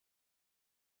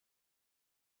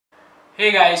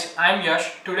Hey guys, I'm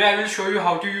Yash. Today I will show you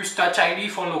how to use Touch ID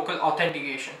for local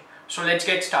authentication. So let's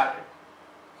get started.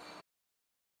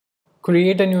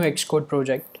 Create a new Xcode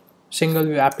project, single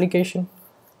view application,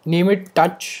 name it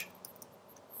Touch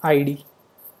ID,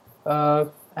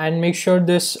 and make sure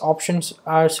this options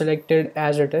are selected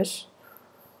as it is.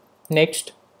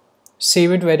 Next,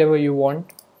 save it wherever you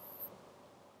want.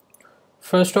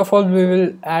 First of all, we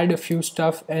will add a few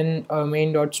stuff in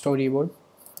main.storyboard.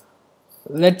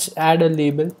 Let's add a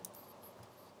label.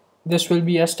 This will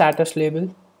be a status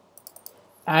label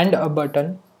and a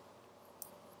button.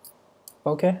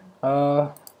 Okay,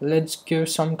 let's give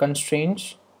some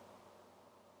constraints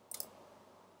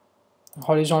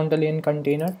horizontally in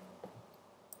container,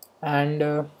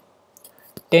 and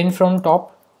 10 from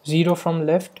top, 0 from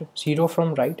left, 0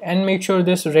 from right, and make sure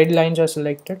this red lines are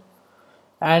selected,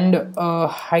 and a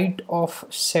height of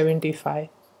 75,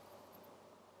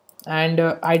 and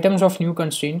items of new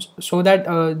constraints, so that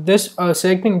this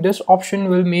selecting this option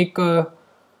will make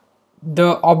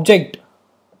the object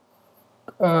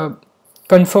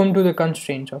conform to the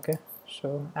constraints. Okay,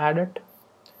 so add it,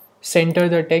 center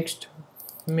the text,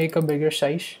 make a bigger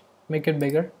size, make it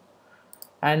bigger,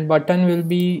 and button will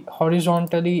be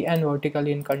horizontally and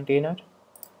vertically in container,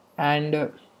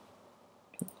 and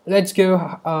let's give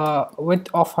width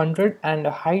of 100 and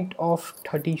a height of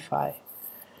 35,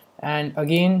 and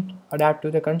again adapt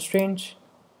to the constraints,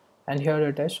 and here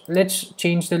it is. Let's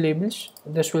change the labels.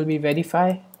 This will be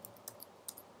verify,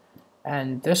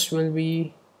 and this will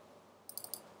be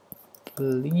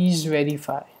please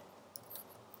verify.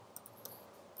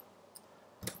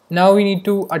 Now we need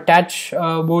to attach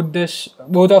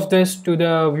both of this to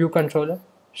the view controller.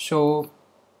 So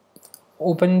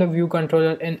open the view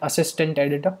controller in assistant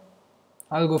editor.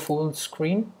 I'll go full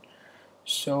screen.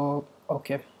 So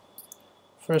okay,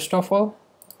 first of all,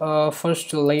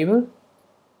 first label,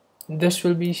 this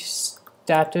will be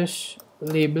status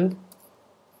label,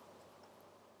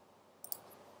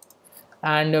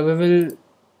 and we will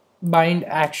bind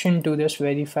action to this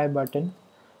verify button,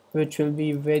 which will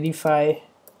be verify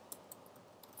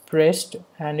pressed,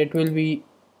 and it will be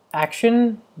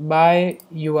action by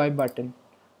UI button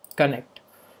connect.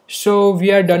 So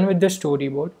we are done with the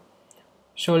storyboard.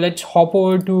 So let's hop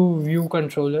over to view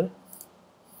controller,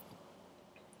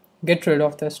 get rid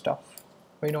of this stuff,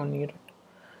 we don't need it.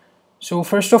 So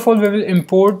first of all, we will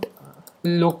import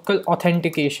local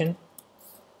authentication,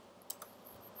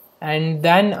 and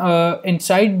then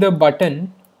inside the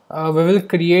button we will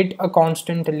create a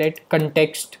constant let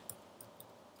context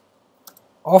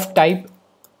of type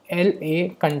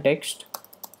LA. Context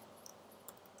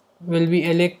will be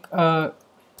LA,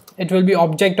 it will be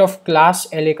object of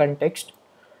class LA context.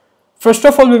 First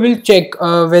of all, we will check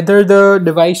whether the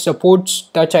device supports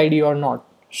Touch ID or not.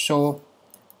 So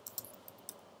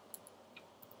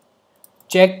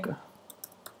check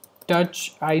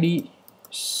Touch ID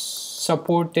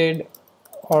supported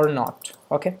or not.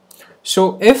 Okay,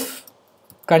 so if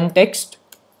context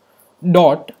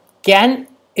dot can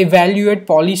evaluate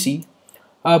policy,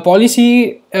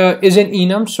 policy is an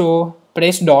enum, so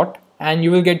press dot and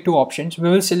you will get two options. We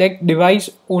will select device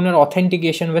owner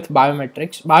authentication with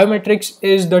biometrics. Biometrics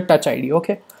is the Touch ID.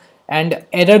 Okay, and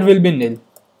error will be nil.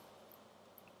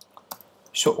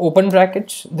 So open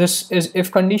brackets, this is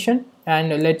if condition,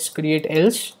 and let's create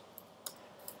else.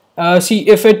 See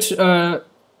if it's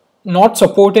not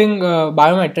supporting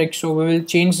biometrics, so we will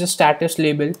change the status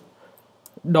label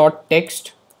dot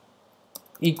text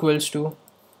equals to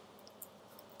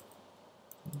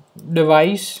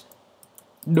device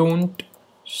don't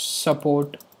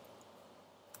support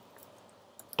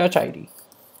Touch ID.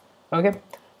 Okay,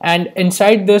 and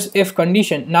inside this if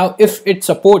condition, now if it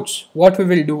supports, what we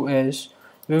will do is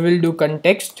we will do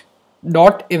context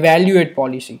dot evaluate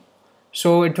policy,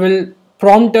 so it will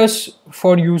prompt us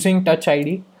for using Touch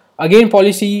ID. Again,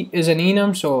 policy is an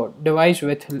enum, so device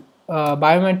with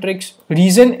biometrics.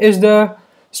 Reason is the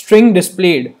string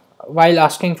displayed while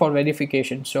asking for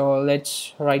verification, so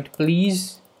let's write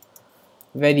please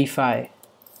verify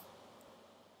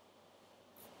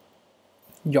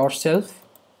yourself,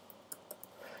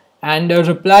 and the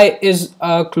reply is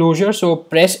a closure, so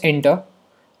press enter,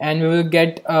 and we will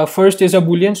get first is a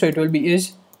boolean, so it will be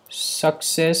is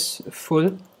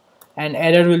successful, and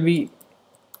error will be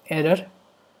error,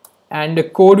 and the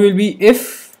code will be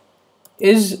if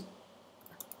is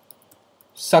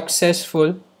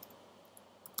successful.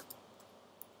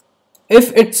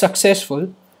 If it's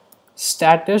successful,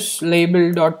 status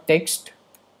label dot text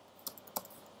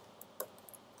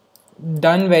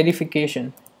done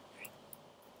verification,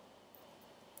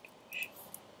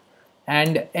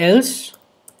 and else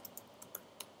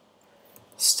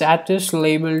status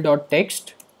label dot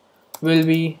text will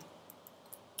be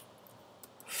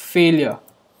failure.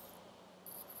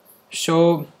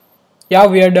 So yeah,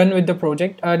 we are done with the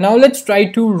project. Now let's try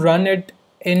to run it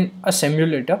in a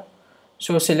simulator.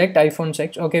 So select iPhone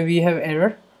 6. Okay, we have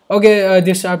error. Okay,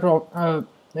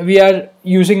 we are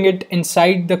using it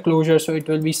inside the closure, so it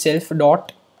will be self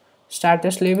dot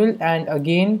status label and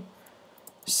again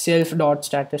self dot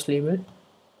status label.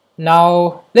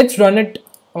 Now let's run it.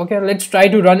 Okay, let's try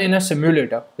to run in a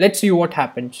simulator. Let's see what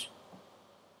happens.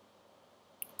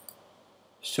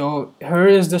 So here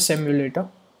is the simulator.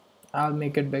 I'll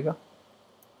make it bigger.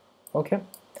 Okay,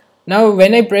 now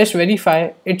when I press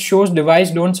verify, it shows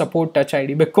device don't support Touch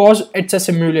ID because it's a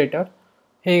simulator.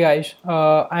 Hey guys,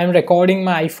 I'm recording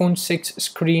my iPhone 6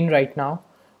 screen right now.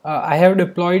 I have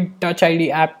deployed Touch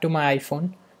ID app to my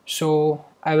iPhone, so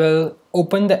I will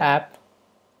open the app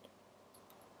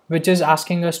which is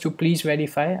asking us to please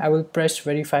verify. I will press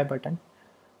verify button.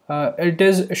 It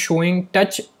is showing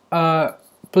touch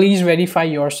please verify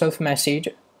yourself message,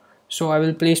 so I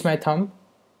will place my thumb.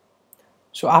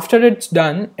 So after it's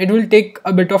done, it will take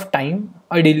a bit of time,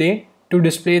 a delay to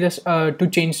display this to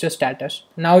change the status.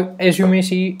 Now as you may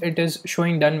see, it is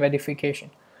showing done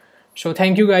verification. So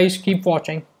thank you guys, keep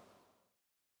watching.